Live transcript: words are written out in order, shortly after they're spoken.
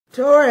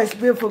Taurus,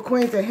 beautiful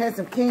queens and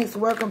handsome kings,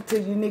 welcome to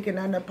Unique and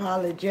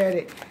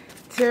Unapologetic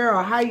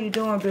Tarot. How you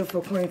doing,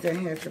 beautiful queens and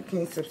handsome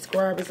kings,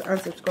 subscribers,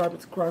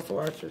 unsubscribers, cross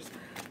watchers?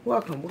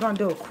 Welcome. We're going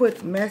to do a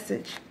quick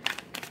message.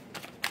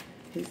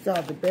 He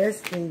saw the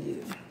best in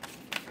you.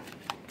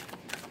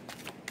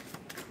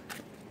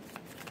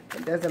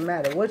 It doesn't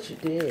matter what you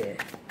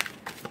did.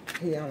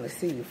 He only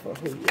sees you for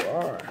who you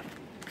are.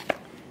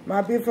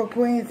 My beautiful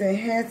queens and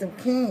handsome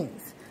kings.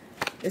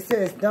 It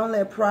says, don't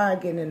let pride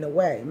get in the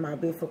way, my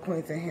beautiful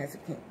queens and handsome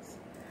kings.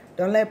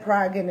 Don't let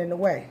pride get in the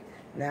way.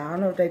 Now, I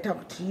don't know if they're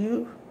talking to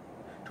you,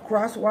 the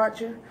cross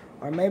watcher,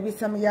 or maybe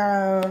some of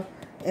y'all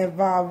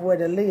involved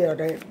with a Leo.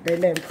 They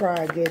letting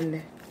pride get in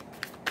there.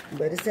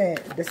 But it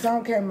said, the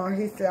song came on,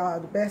 he saw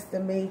the best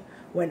of me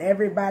when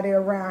everybody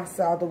around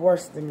saw the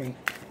worst of me.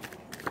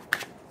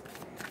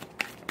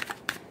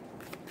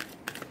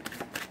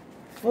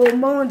 Full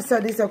moon, so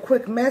these are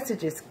quick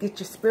messages. Get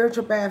your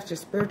spiritual baths, your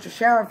spiritual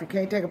shower. If you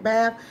can't take a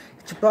bath,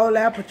 get your bowl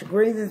out, put your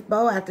greens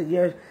bowl after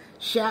your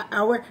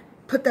shower.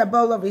 Put that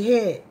bowl over your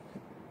head.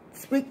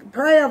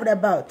 Pray over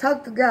that bowl.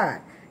 Talk to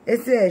God. It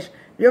says,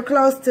 you're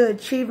close to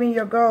achieving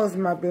your goals,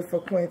 my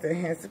beautiful queens and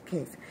handsome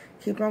kings.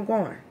 Keep on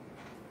going.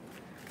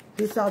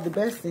 He saw the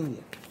best in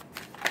you.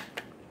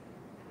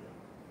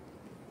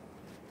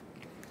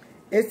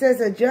 It says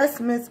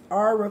adjustments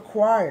are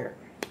required.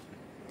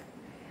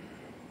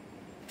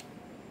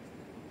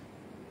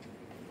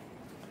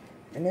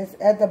 And it's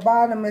at the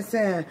bottom, it's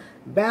saying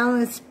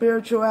balance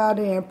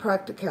spirituality and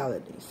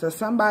practicality. So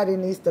somebody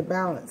needs to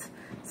balance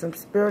some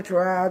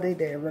spirituality,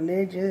 they're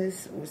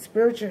religious.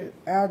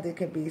 Spirituality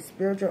can be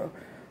spiritual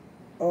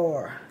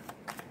or,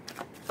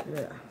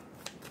 yeah.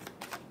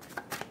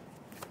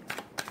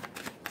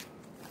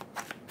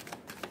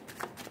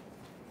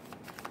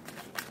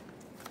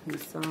 He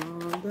saw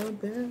the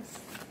best.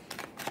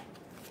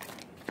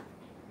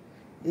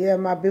 Yeah,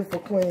 my beautiful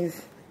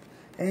queens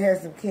and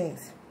handsome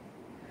kings.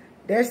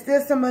 There's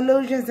still some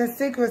illusions and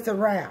secrets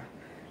around.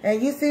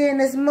 And you see in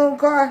this moon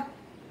card,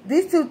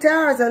 these two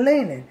towers are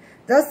leaning.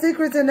 Those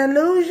secrets and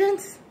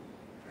illusions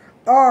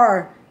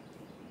are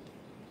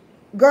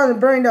going to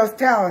bring those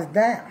towers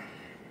down.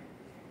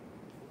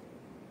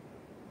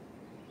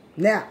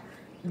 Now,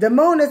 the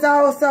moon is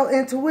also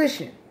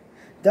intuition.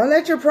 Don't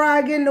let your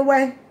pride get in the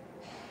way.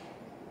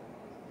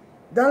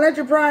 Don't let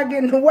your pride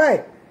get in the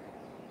way.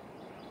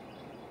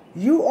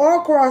 You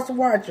are cross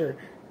watcher.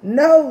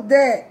 Know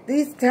that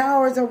these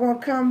towers are going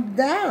to come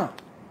down.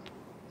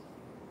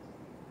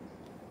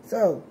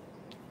 So,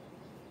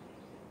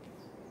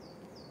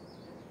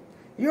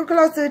 you're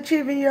close to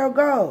achieving your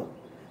goal.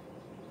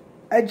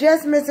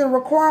 Adjustments and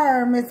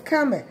requirements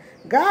coming.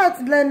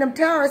 God's letting them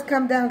towers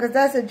come down because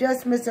that's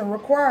adjustments and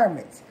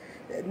requirements.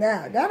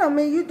 Now, that don't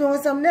mean you're doing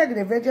something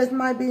negative. It just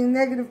might be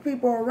negative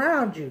people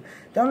around you.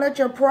 Don't let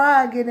your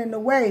pride get in the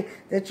way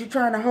that you're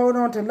trying to hold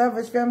on to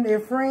lovers, family, or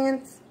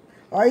friends,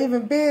 or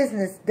even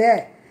business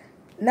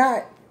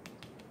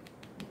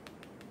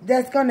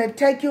that's going to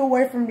take you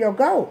away from your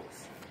goals.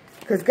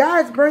 Because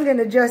God's bringing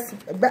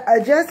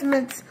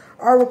adjustments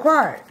are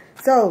required.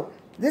 So,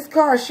 this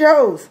card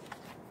shows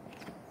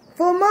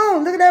full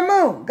moon. Look at that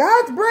moon.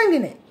 God's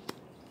bringing it.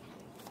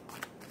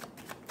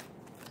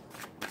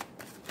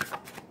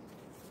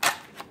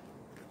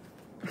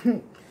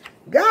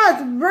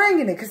 God's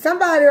bringing it. Because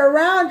somebody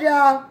around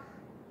y'all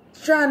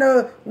is trying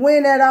to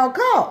win at all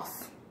costs.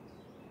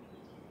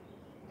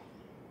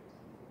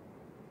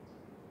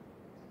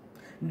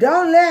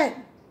 Don't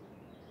let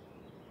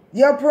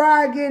your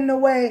pride get in the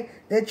way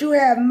that you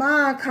have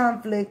mind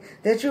conflict,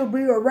 that you'll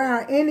be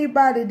around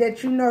anybody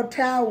that you know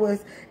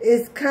towers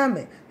is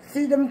coming.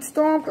 See, the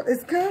storm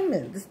is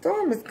coming. The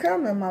storm is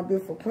coming, my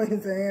beautiful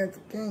queens and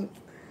handsome kings.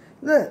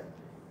 Look.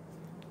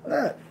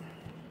 Look.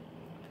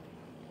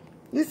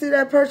 You see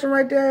that person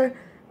right there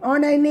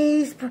on their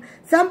knees?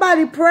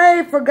 Somebody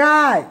prayed for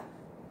God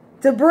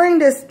to bring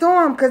this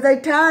storm because they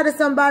tired of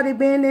somebody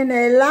being in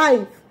their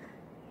life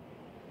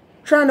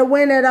trying to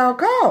win at all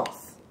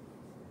costs.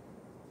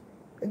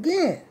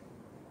 Again,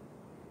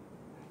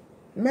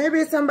 maybe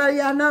it's somebody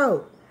y'all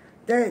know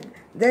that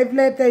they've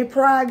let their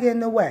pride get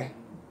in the way.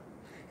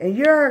 And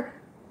you're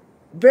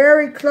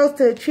very close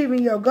to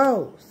achieving your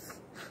goals.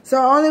 So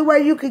the only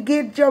way you could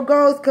get your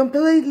goals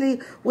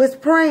completely was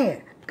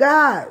praying.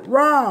 God,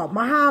 Ra,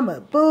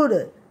 Muhammad,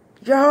 Buddha,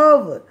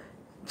 Jehovah,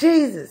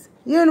 Jesus,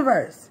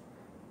 universe.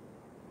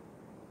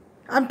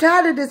 I'm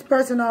tired of this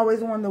person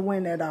always wanting to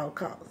win at all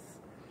costs.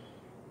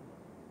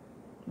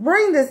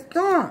 Bring the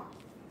storm.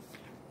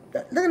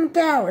 Look at them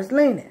towers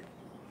leaning.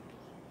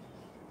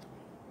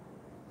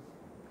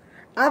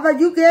 I thought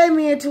you gave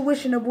me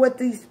intuition of what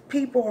these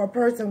people or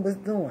person was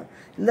doing.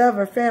 Love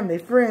or family,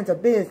 friends or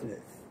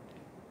business.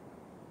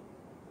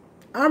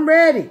 I'm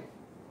ready.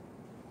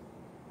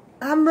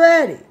 I'm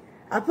ready.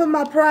 I put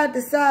my pride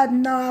aside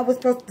and know I was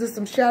supposed to do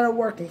some shadow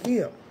work and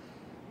heal.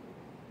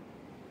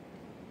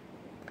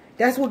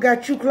 That's what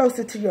got you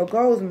closer to your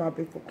goals, my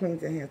beautiful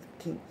queens and handsome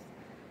kings.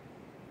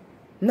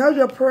 Know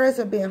your prayers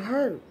are being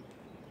heard.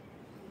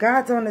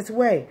 God's on his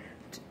way.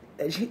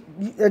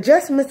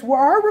 Adjustments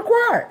are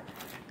required.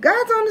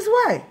 God's on his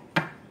way.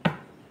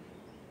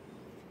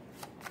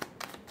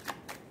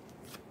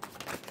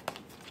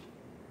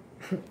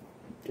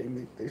 Can't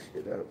make this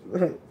shit up.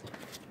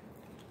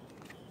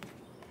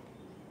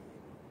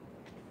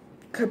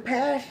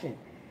 Compassion,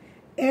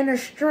 inner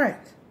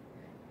strength,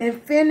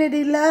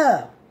 infinity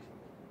love.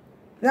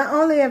 Not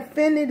only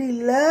infinity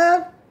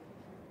love,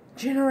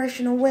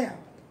 generational wealth.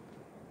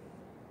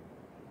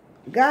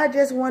 God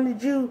just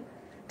wanted you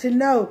to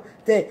know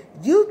that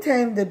you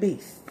tame the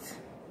beasts.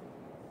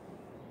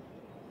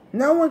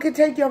 No one can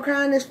take your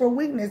kindness for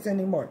weakness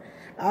anymore.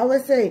 I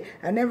always say,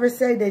 I never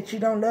say that you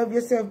don't love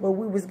yourself, but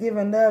we was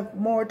giving love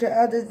more to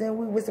others than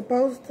we were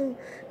supposed to.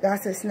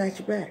 God said, snatch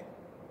it back.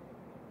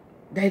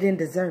 They didn't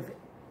deserve it.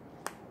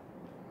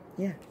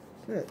 Yeah,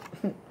 look.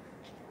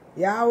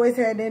 Y'all always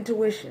had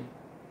intuition.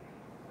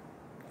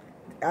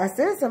 I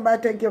said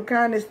somebody take your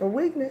kindness for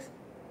weakness.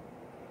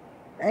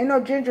 Ain't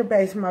no ginger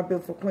base, my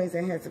beautiful queens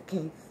and handsome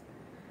kings.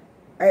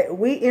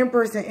 We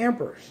emperors and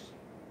emperors.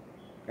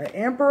 An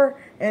emperor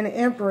and an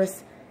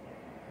empress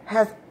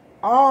has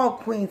all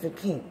queens and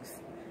kings.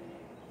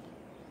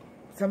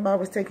 Somebody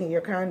was taking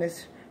your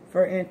kindness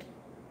for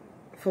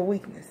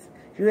weakness.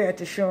 You had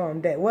to show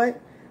them that what?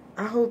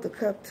 I hold the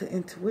cup to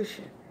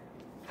intuition.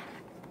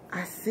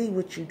 I see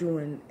what you're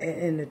doing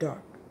in the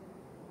dark.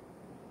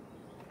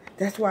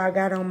 That's why I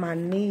got on my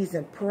knees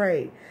and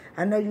prayed.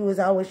 I know you was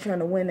always trying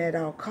to win at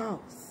all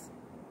costs.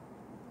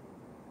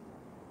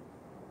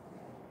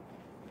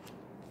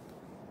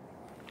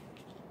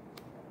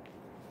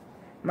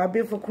 My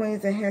beautiful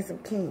queens and handsome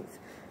kings.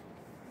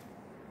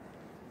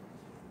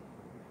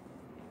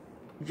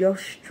 Your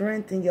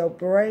strength and your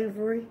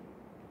bravery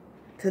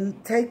to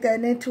take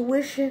that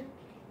intuition,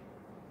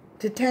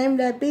 to tame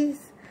that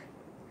beast,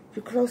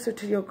 you're closer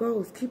to your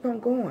goals. Keep on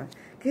going.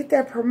 Get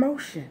that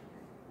promotion.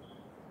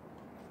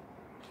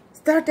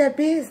 Start that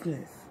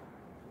business.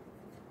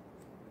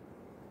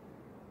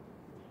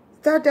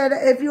 Start that.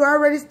 If you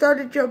already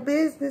started your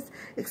business,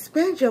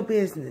 expand your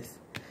business.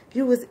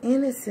 You was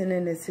innocent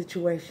in this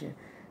situation.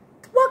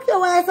 Walk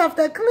your ass off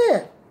that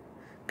cliff.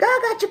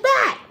 God got your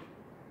back.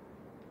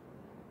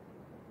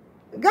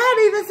 God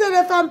even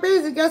said, if I'm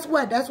busy, guess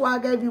what? That's why I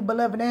gave you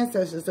beloved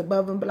ancestors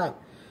above and below.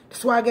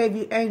 That's why I gave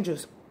you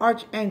angels,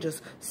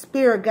 archangels,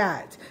 spirit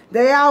guides.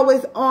 They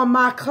always on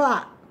my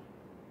clock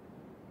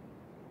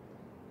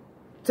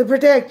to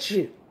protect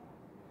you.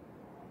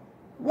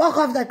 Walk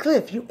off that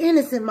cliff. You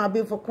innocent, my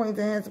beautiful queens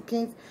and handsome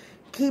kings.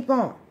 Keep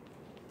on.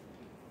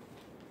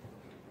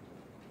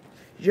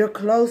 You're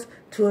close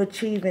to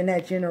achieving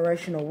that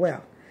generational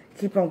wealth.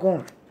 Keep on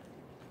going.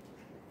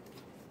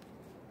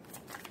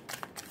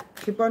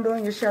 Keep on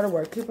doing your shadow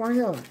work. Keep on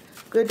healing.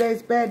 Good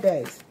days, bad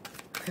days.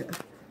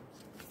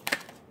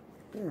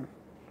 Yeah.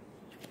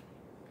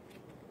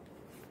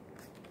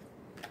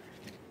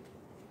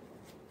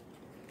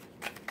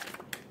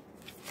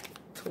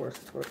 Taurus.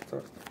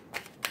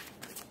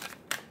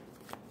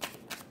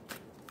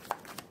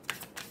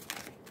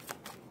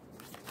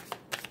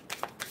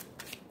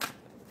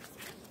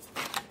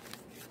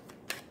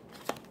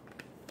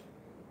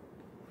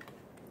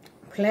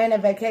 Plan a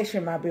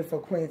vacation, my beautiful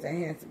queens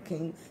and handsome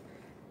kings.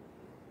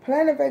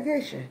 Plan a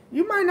vacation.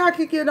 You might not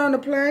can get on the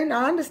plane.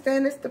 I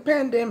understand it's the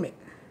pandemic.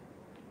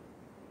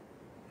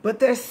 But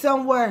there's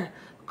somewhere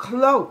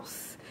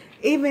close.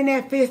 Even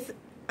if it's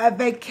a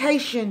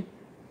vacation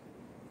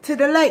to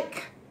the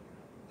lake.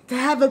 To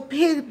have a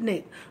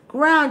picnic.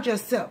 Ground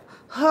yourself.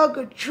 Hug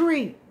a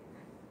tree.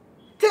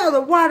 Tell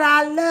the water,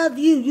 I love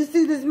you. You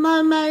see this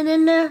mermaid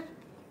in there?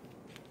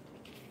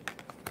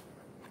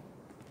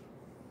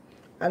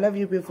 I love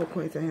you, beautiful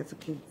queens and handsome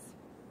kings.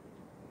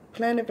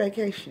 Plan a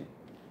vacation.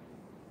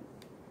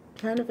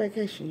 Plan a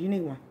vacation. You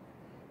need one.